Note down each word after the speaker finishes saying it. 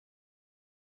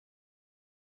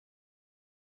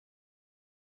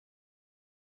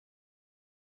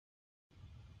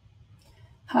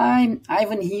Hi,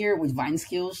 Ivan here with Vine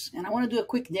Skills, and I want to do a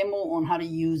quick demo on how to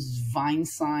use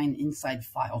Vinesign inside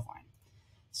Filevine.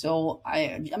 So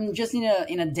I'm just in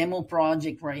a demo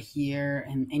project right here,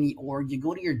 and any org, you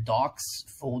go to your docs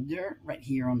folder right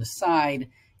here on the side,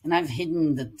 and I've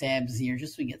hidden the tabs here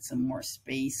just so we get some more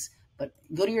space. But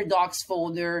go to your docs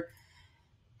folder.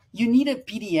 You need a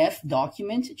PDF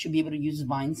document to be able to use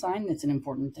Vinesign. That's an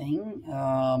important thing.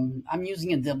 I'm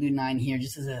using a W9 here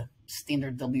just as a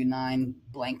standard W9,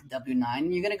 blank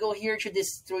W9. You're going to go here to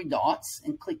this three dots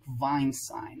and click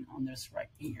Vinesign on this right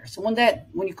here. So when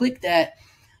you click that,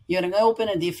 you're going to open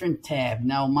a different tab.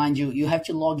 Now, mind you, you have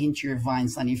to log into your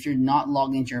Vinesign. If you're not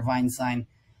logged into your Vinesign,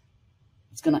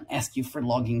 it's going to ask you for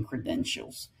login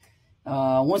credentials.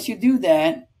 Once you do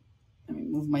that, let me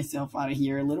move myself out of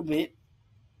here a little bit.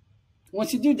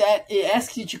 Once you do that, it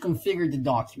asks you to configure the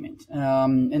document.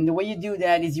 And the way you do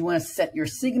that is you want to set your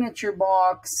signature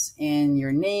box and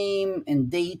your name and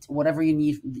date, whatever you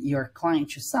need your client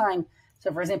to sign.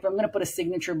 So for example, I'm going to put a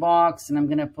signature box and I'm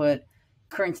going to put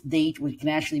current date, which can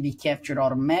actually be captured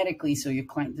automatically. So your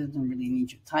client doesn't really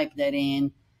need to type that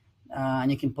in. And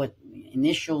you can put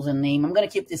initials and name. I'm going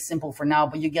to keep this simple for now,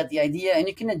 but you get the idea. And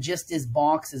you can adjust these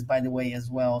boxes, by the way, as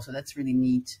well. So that's really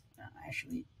neat.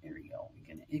 Actually, there we go.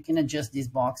 You can adjust these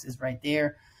boxes right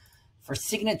there. For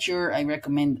signature, I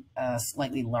recommend a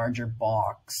slightly larger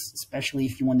box, especially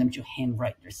if you want them to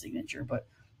handwrite their signature, but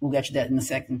we'll get to that in a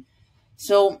second.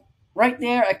 So right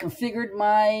there, I configured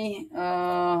my,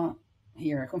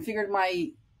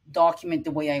 document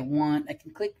the way I want. I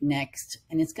can click next,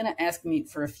 and it's going to ask me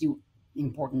for a few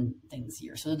important things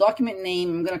here. So the document name,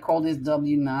 I'm going to call this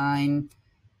W9.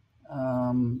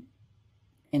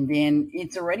 And then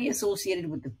it's already associated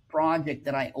with the project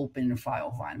that I opened in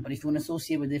Filevine. But if you want to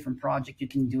associate with a different project, you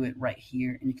can do it right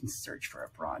here, and you can search for a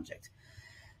project.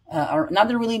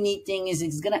 Another really neat thing is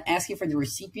it's going to ask you for the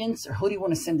recipients, or who do you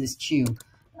want to send this to.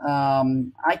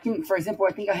 I can, for example,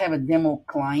 I think I have a demo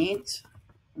client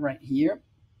right here.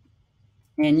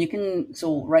 And you can,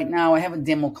 so right now I have a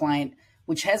demo client,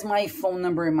 which has my phone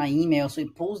number and my email. So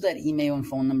it pulls that email and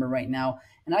phone number right now.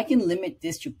 And I can limit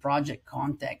this to project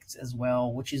contacts as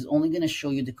well, which is only going to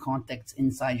show you the contacts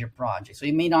inside your project. So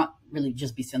you may not really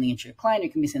just be sending it to your client.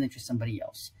 You can be sending it to somebody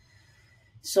else.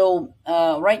 So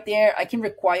right there, I can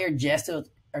require gesture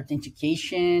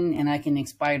authentication, and I can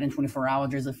expire it in 24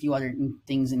 hours. There's a few other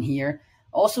things in here.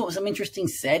 Also, some interesting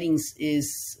settings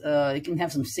is you can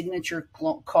have some signature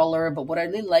color, but what I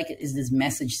really like is this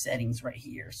message settings right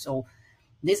here. So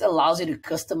this allows you to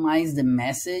customize the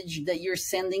message that you're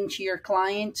sending to your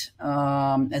client,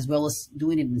 as well as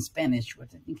doing it in Spanish, which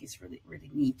I think is really,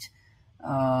 really neat.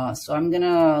 So I'm going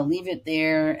to leave it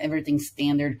there, everything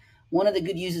standard. One of the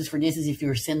good uses for this is if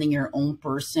you're sending your own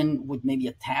person with maybe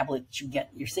a tablet to get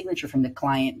your signature from the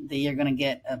client, they are going to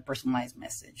get a personalized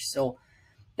message. So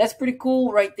that's pretty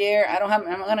cool right there. I'm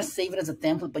not going to save it as a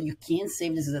template, but you can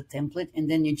save this as a template,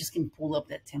 and then you just can pull up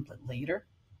that template later.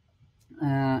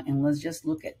 And let's just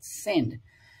look at send.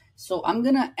 So I'm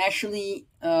going to actually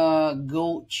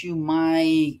go to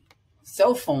my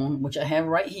cell phone, which I have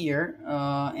right here,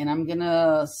 and I'm going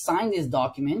to sign this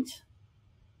document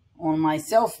on my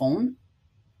cell phone,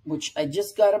 which I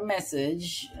just got a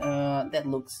message that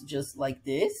looks just like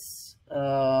this.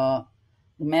 The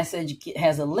message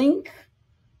has a link,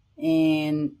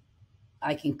 and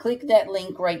I can click that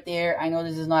link right there. I know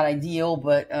this is not ideal,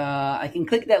 but I can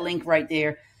click that link right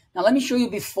there. Now, let me show you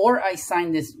before I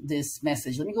sign this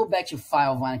message. Let me go back to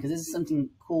Filevine, because this is something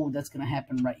cool that's going to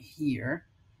happen right here.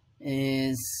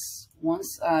 Is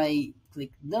once I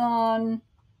click done,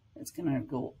 it's going to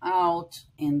go out.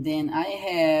 And then I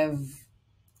have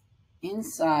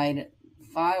inside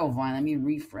Filevine, let me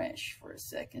refresh for a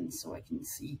second so I can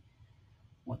see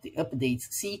what the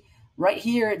updates. See, right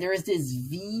here, there is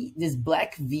this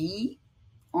black V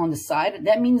on the side.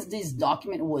 That means this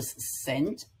document was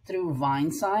sent through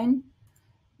Vinesign,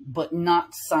 but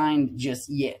not signed just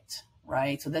yet,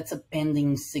 right? So that's a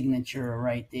pending signature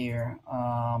right there.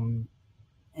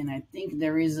 And I think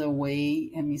there is a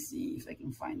way, let me see if I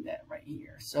can find that right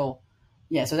here. So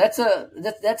yeah, so that's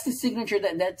the signature,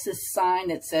 that's a sign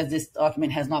that says this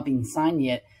document has not been signed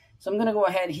yet. So I'm going to go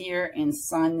ahead here and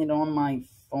sign it on my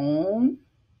phone.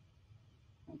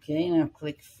 Okay, and I'll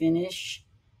click finish.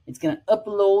 It's going to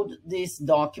upload this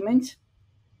document.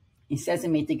 It says it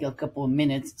may take a couple of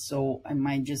minutes, so I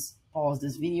might just pause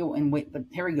this video and wait. But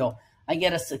here we go. I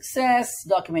get a success,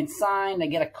 document signed. I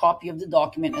get a copy of the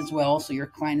document as well, so your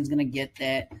client is going to get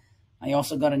that. I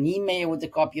also got an email with the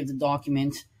copy of the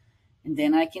document. And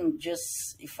then I can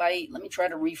just, let me try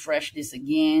to refresh this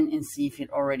again and see if it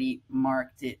already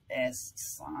marked it as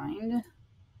signed.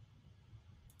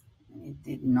 It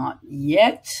did not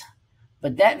yet,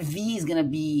 but that V is going to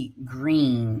be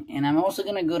green. And I'm also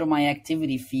going to go to my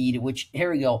activity feed, which,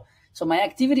 here we go. So my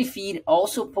activity feed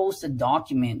also posts a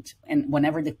document and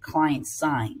whenever the client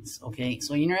signs, okay?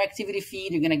 So in your activity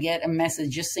feed, you're going to get a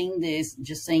message just saying this,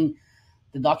 just saying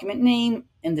the document name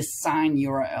and the sign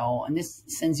URL. And this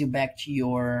sends you back to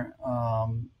your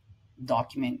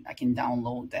document. I can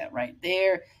download that right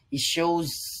there. It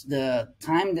shows the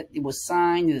time that it was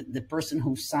signed, the person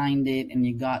who signed it, and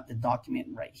you got the document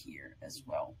right here as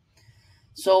well.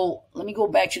 So let me go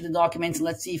back to the documents.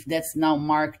 Let's see if that's now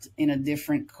marked in a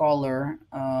different color.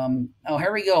 Oh,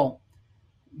 here we go.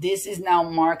 This is now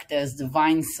marked as the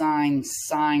Vinesign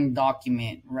signed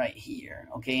document right here.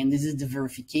 Okay, and this is the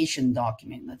verification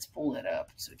document. Let's pull it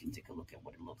up so we can take a look at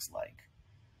what it looks like.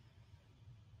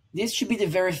 This should be the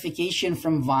verification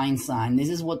from Vinesign. This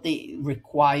is what they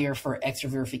require for extra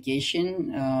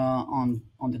verification on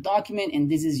the document.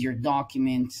 And this is your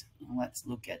document. Let's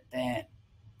look at that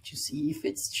to see if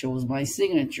it shows my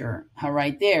signature.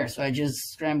 Right there. So I just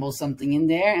scrambled something in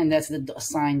there, and that's the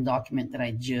signed document that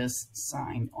I just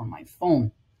signed on my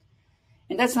phone.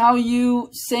 And that's how you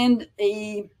send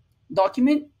a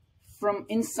document from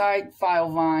Inside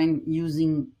Filevine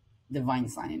using the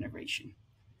Vinesign integration.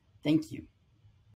 Thank you.